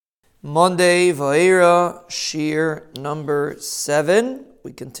Monday, Va'era, Shiur number 7.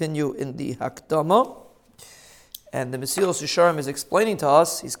 We continue in the Hakdama. And the Mussar4Life is explaining to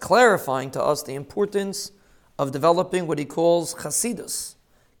us, he's clarifying to us the importance of developing what he calls Chasidus,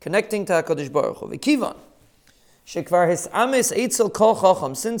 connecting to HaKadosh Baruch Hu. V'kivan, shekvar hisames eitzel kol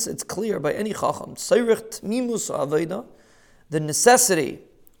chacham, since it's clear by any chacham, tzorich tmimus ha'avoda, the necessity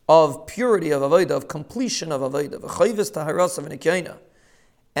of purity of avoda, of completion of avoda, v'chayvus taharas of nikyaina,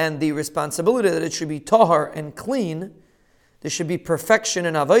 and the responsibility that it should be tahar and clean, there should be perfection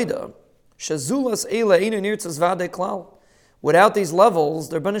in avoda. Shazulas eila einu nirtzas vade klal. Without these levels,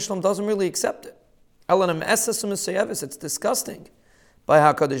 the Rebbeinu Shalom doesn't really accept it. Elanam esas u'mesayevis, it's disgusting by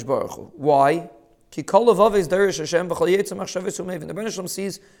HaKadosh Baruch Hu. Why? Ki kol avav derish Hashem b'chol yetzim achshavis u'mevin. The Rebbeinu Shalom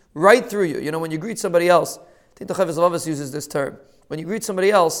sees right through you. You know, when you greet somebody else, I think the Chavis Avavas uses this term. When you greet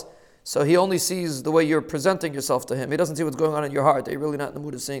somebody else, so he only sees the way you're presenting yourself to him. He doesn't see what's going on in your heart. You're really not in the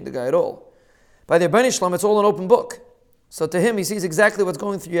mood of seeing the guy at all. By the Rebbeinu Shalom, it's all an open book. So to him, he sees exactly what's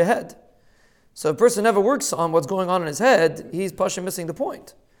going through your head. So if a person never works on what's going on in his head, he's pasha missing the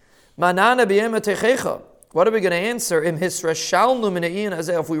point. Manana b'yema techecha. What are we going to answer? If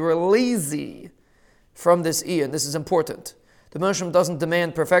we were lazy from this Ian, this is important. The Rebbeinu Shalom doesn't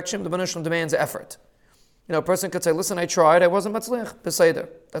demand perfection, the Rebbeinu Shalom demands effort. You know, a person could say, listen, I tried, I wasn't matzliach, beseder.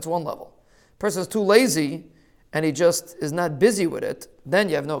 That's one level. A person is too lazy, and he just is not busy with it, then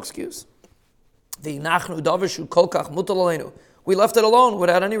you have no excuse. We left it alone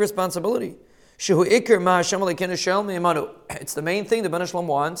without any responsibility. It's the main thing the Rebbeinu Shalom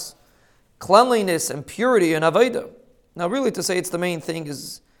wants, cleanliness and purity in avodah. Now really to say it's the main thing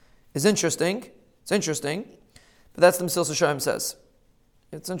is interesting. It's interesting, but that's the Mussar4Life says.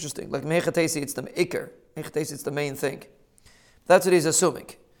 It's interesting. Like Mechatesi, it's the ikr. Mechatesi, it's the main thing. That's what he's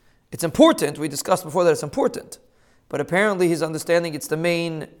assuming. It's important. We discussed before that it's important. But apparently he's understanding it's the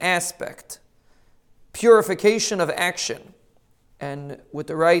main aspect. Purification of action, and with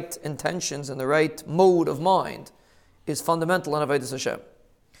the right intentions and the right mode of mind, is fundamental in Avodas Hashem.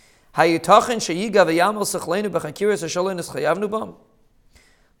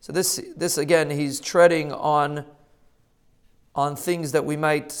 So this again, he's treading on things that we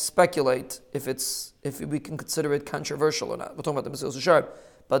might speculate if we can consider it controversial or not. We're talking about the Mussar4Life,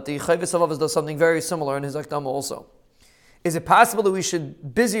 but the Chavis Avavas does something very similar in his Hakdama also. Is it possible that we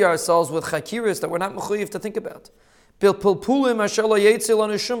should busy ourselves with chakiris that we're not mechuyev to think about? Pilpulim,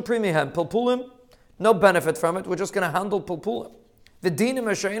 no benefit from it. We're just going to handle pilpulim. Learn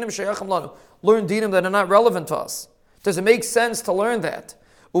dinim that are not relevant to us. Does it make sense to learn that?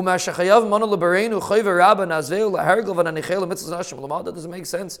 Does it make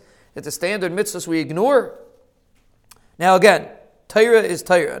sense that the standard mitzvahs we ignore? Now again, Torah is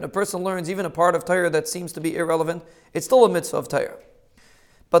Torah, and a person learns even a part of Torah that seems to be irrelevant, it's still a mitzvah of Torah.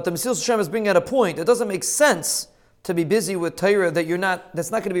 But the Mussar4Life is bringing at a point, it doesn't make sense to be busy with Torah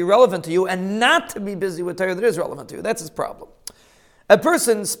that's not going to be relevant to you, and not to be busy with Torah that is relevant to you. That's his problem. A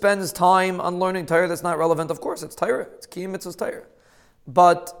person spends time on learning Torah that's not relevant. Of course, it's Torah. It's Kiyum Mitzvah's Torah.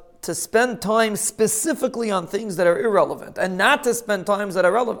 But to spend time specifically on things that are irrelevant, and not to spend times that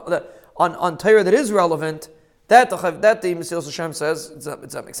are relevant on Torah that is relevant, that the Mussar4Life says,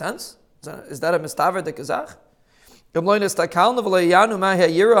 does that make sense? Is that a mistaver de kazach?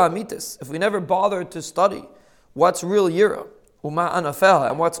 If we never bother to study what's real yira,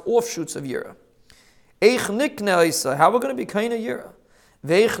 and what's offshoots of yira, how we're going to be kind of yira?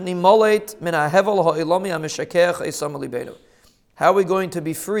 How are we going to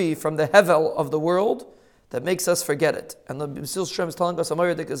be free from the hevel of the world that makes us forget it? And the Mussar4Life is telling us,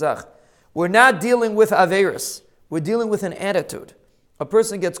 we're not dealing with averis, we're dealing with an attitude. A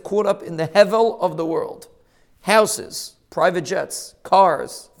person gets caught up in the hevel of the world. Houses, private jets,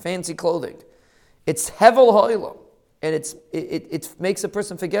 cars, fancy clothing. It's hevel ha'ilam, and it makes a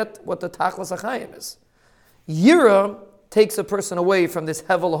person forget what the tachlis ha'chayim is. Yira takes a person away from this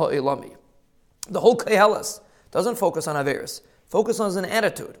hevel ha'ilami. The whole Kehelas doesn't focus on averis. Focus on an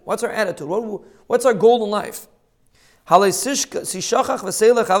attitude. What's our attitude? What's our goal in life? So we're going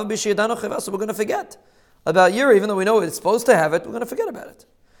to forget about Yira, even though we know it's supposed to have it, we're going to forget about it.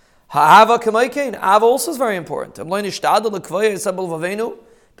 Ha'ava also is very important. If we're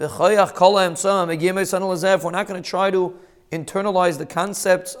not going to try to internalize the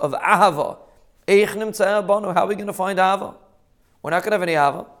concepts of ahava, how are we going to find ahava? We're not going to have any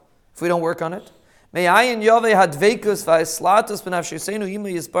ahava if we don't work on it. How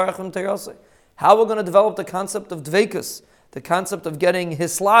we're going to develop the concept of dveikus, the concept of getting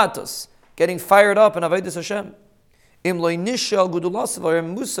hislatus, getting fired up in Avodas Hashem. If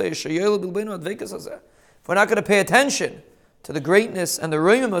we're not going to pay attention to the greatness and the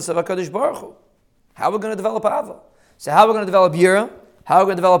reimus of HaKadosh Baruch Hu. How are we going to develop Ava? So how are we going to develop Yira? How are we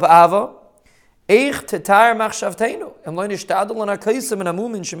going to develop Ava?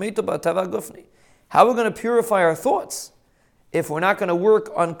 How are we going to purify our thoughts if we're not going to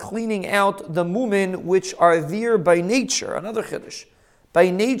work on cleaning out the mumin which are there by nature? Another chiddush. By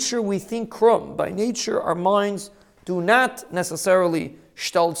nature we think krum. By nature our minds do not necessarily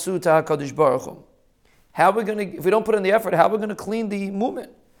shtaltzu to HaKadosh Baruch Hu. How are we going to, if we don't put in the effort, how are we going to clean the mumin?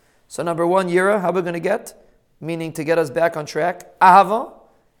 So number one, Yira, how are we going to get? Meaning to get us back on track. Ahava,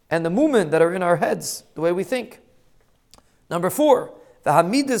 and the mumin that are in our heads, the way we think. Number four, the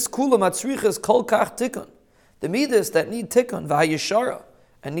hamidus kula matzriches kol kach tikkun. The midas that need tikkun, v'hayishara,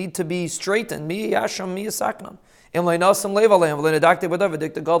 and need to be straightened. Mi yasham mi yasaknam. Im le'nasam lev aleim, v'le'nedakte b'dav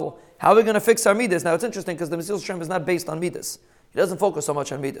v'dik gadol. How are we going to fix our midas? Now it's interesting because the Mussar4Life is not based on midas. He doesn't focus so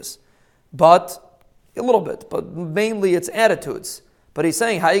much on midas. But, a little bit, but mainly it's attitudes. But he's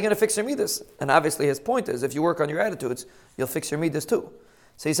saying, how are you going to fix your midas? And obviously his point is, if you work on your attitudes, you'll fix your midas too.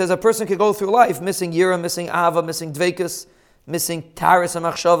 So he says a person could go through life missing yira, missing ava, missing dvekas, missing taris and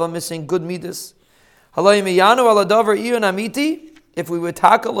machshava, missing good midas. If we would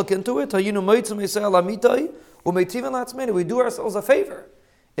look into it, we do ourselves a favor.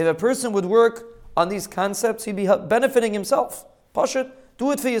 If a person would work on these concepts, he'd be benefiting himself. Pashut,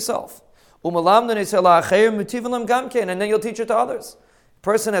 do it for yourself. And then you'll teach it to others. A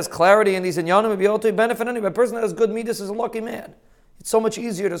person has clarity in these inyanim, will be able to benefit anybody. A person that has good midas is a lucky man. It's so much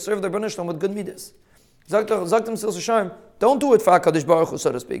easier to serve the Rebbeinu Shalom with good midas. Don't do it for HaKadosh Baruch Hu,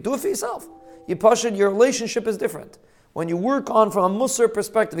 so to speak. Do it for yourself. You push it, your relationship is different. When you work on from a Mussar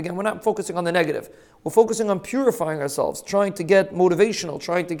perspective, again, we're not focusing on the negative. We're focusing on purifying ourselves, trying to get motivational,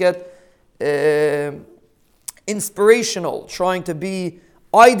 trying to get inspirational, trying to be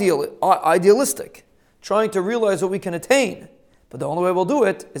idealistic, trying to realize what we can attain. But the only way we'll do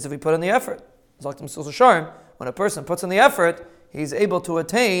it is if we put in the effort. When a person puts in the effort, he's able to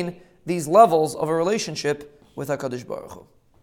attain these levels of a relationship with HaKadosh Baruch Hu.